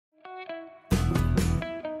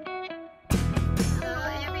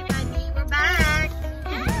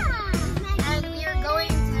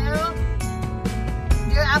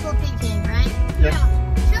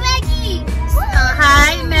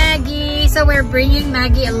so we're bringing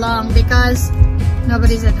Maggie along because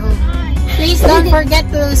nobody's at home. Please don't forget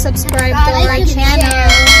to subscribe to our channel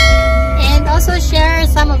and also share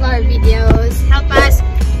some of our videos. Help us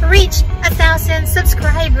reach 1,000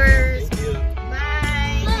 subscribers.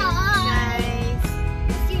 Bye. Guys.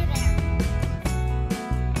 See you there.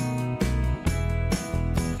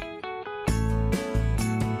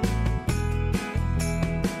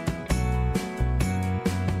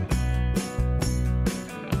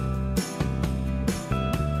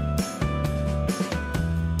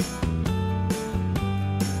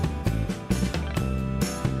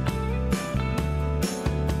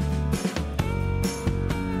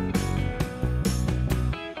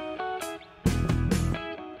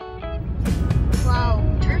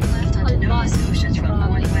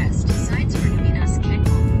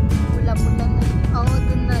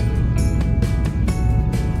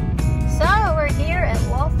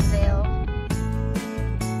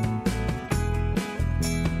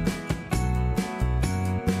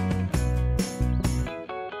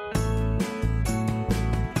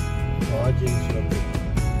 Noggins Corner Farm.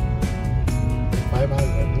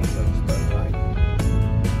 500 meters to right.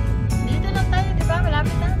 Dito na tayo, di ba?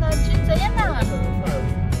 Malapit na. Noggins. Ayan na.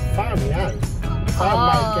 Farm yan. Farm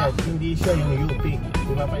market. Hindi siya yung UP.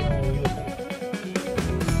 Diba pa yung UP?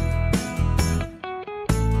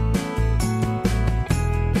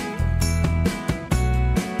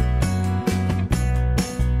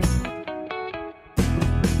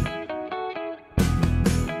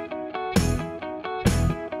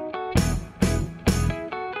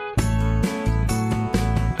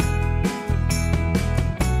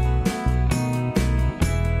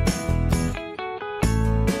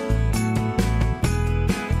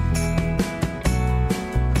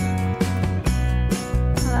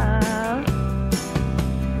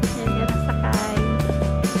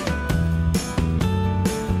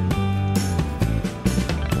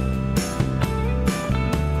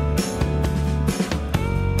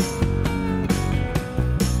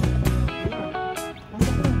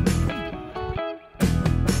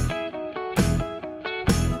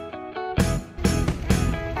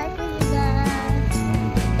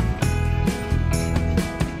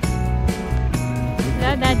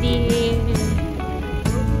 Daddy.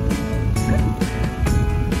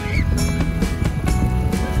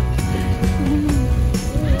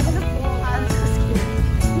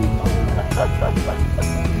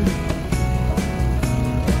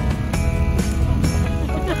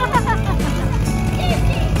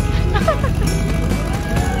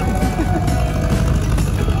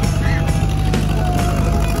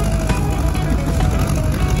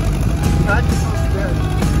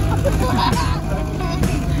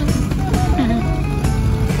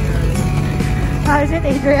 How is it,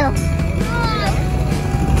 Adriel?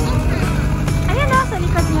 Ayan na, sa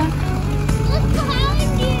likod niya. Look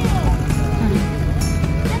behind you.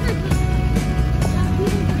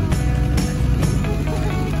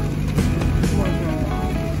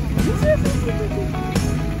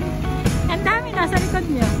 Ang dami na sa likod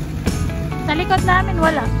niya. Sa likod namin,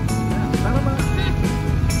 wala.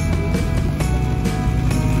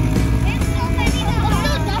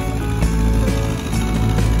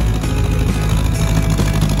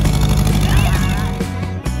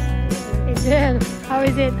 How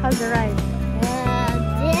is it? How's the ride?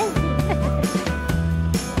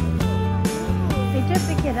 Did you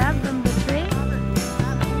pick it up from the tree?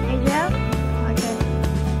 Adriel? Okay.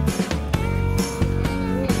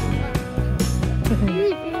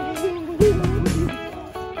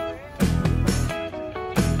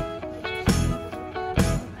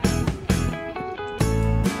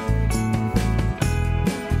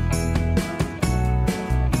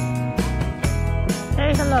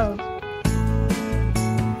 Say hello.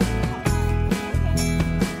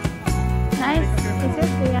 Nice. Is it?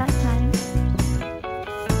 Yeah, nice.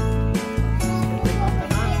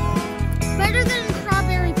 Better than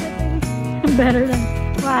strawberry picking. Better than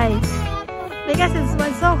why? Because it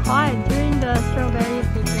was so hard during the strawberry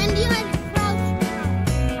picking. And you had crouched down.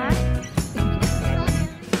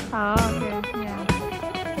 Huh? Oh, okay. Yeah.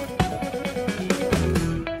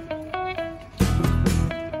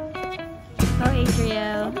 Oh,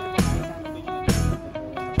 Adriel.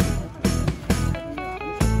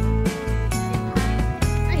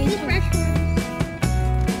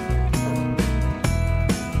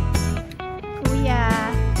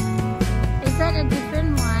 A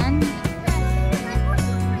different one.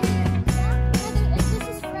 This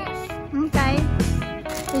is fresh. Okay.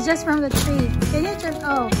 It's just from the tree. Can you just you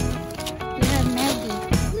have Maggie.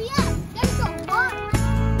 Yeah, there's a lot.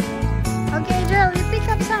 Okay, Jill, you pick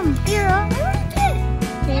up some. Here, oh. I already did.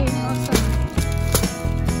 Okay, awesome.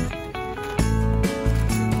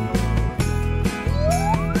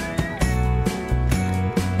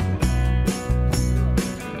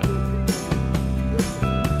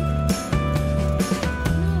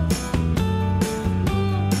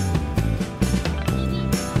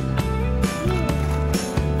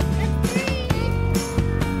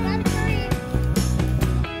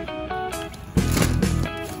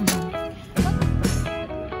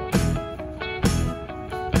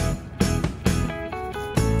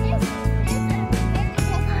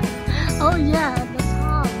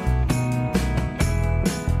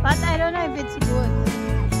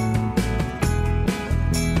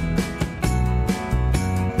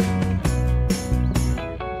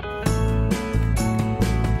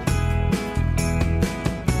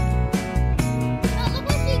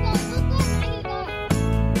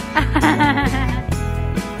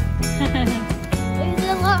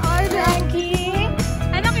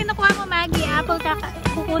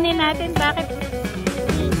 natin bakit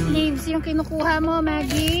leaves yung kinukuha mo,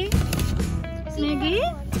 Maggie. Maggie?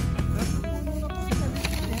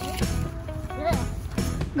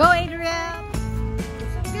 Go, Adriel.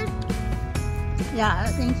 Yeah,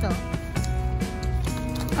 I think so.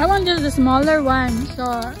 I want just the smaller one so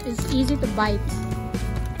it's easy to bite.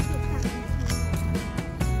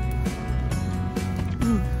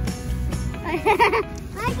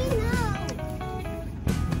 Maggie, no.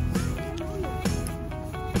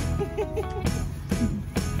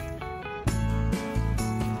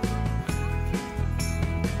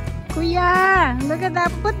 Kuya, look at that.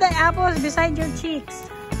 Put the apples beside your cheeks.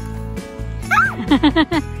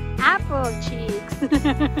 Apple cheeks.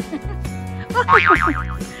 I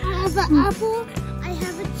have an apple. I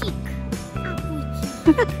have a cheek. Apple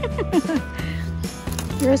cheek.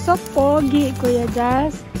 You're so pogi, Kuya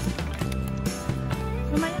Jazz.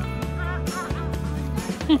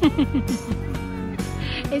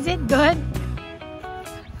 Is it good?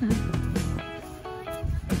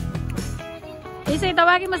 Isay,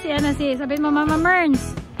 tawagin mo si sabihin mo, Mama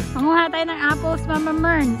Merns. Manguha tayo ng apples, Mama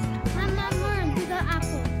Merns. Mama, learn to the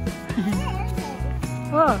apple.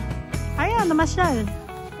 Oh, ayun, namasyal.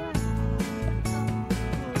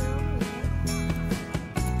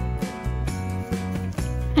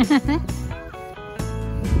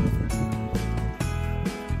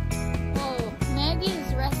 Oh, Maggie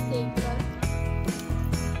is resting.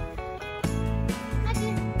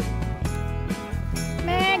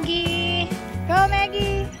 Maggie! Go,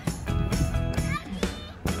 Maggie!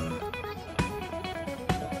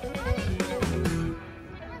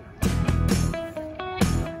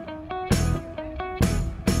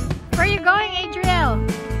 Where are you going, Adriel?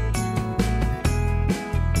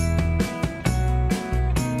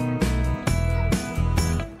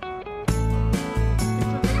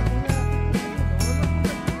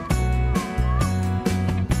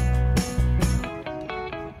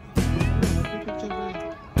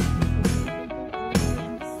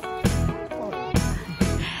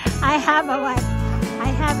 I have a what? I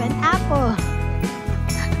have an apple.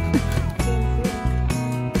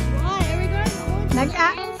 Why? Are we going to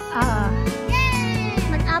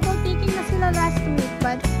Nag-apple picking na sila last week,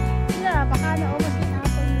 but yeah, baka naubos yung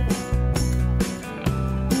apple nila.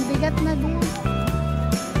 Ang bigat na din.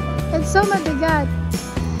 It's so mabigat.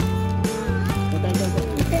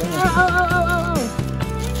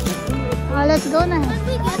 Oh, let's go na. When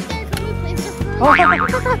we get there, can we play there first? Oh.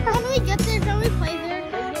 When we get there, can we play there?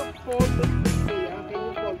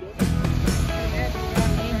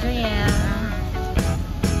 Adriel.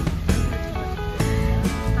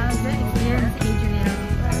 How's the experience, Adriel?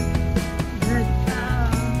 Good.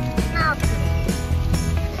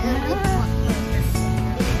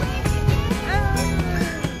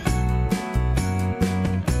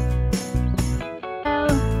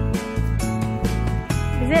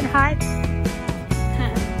 Is it hot?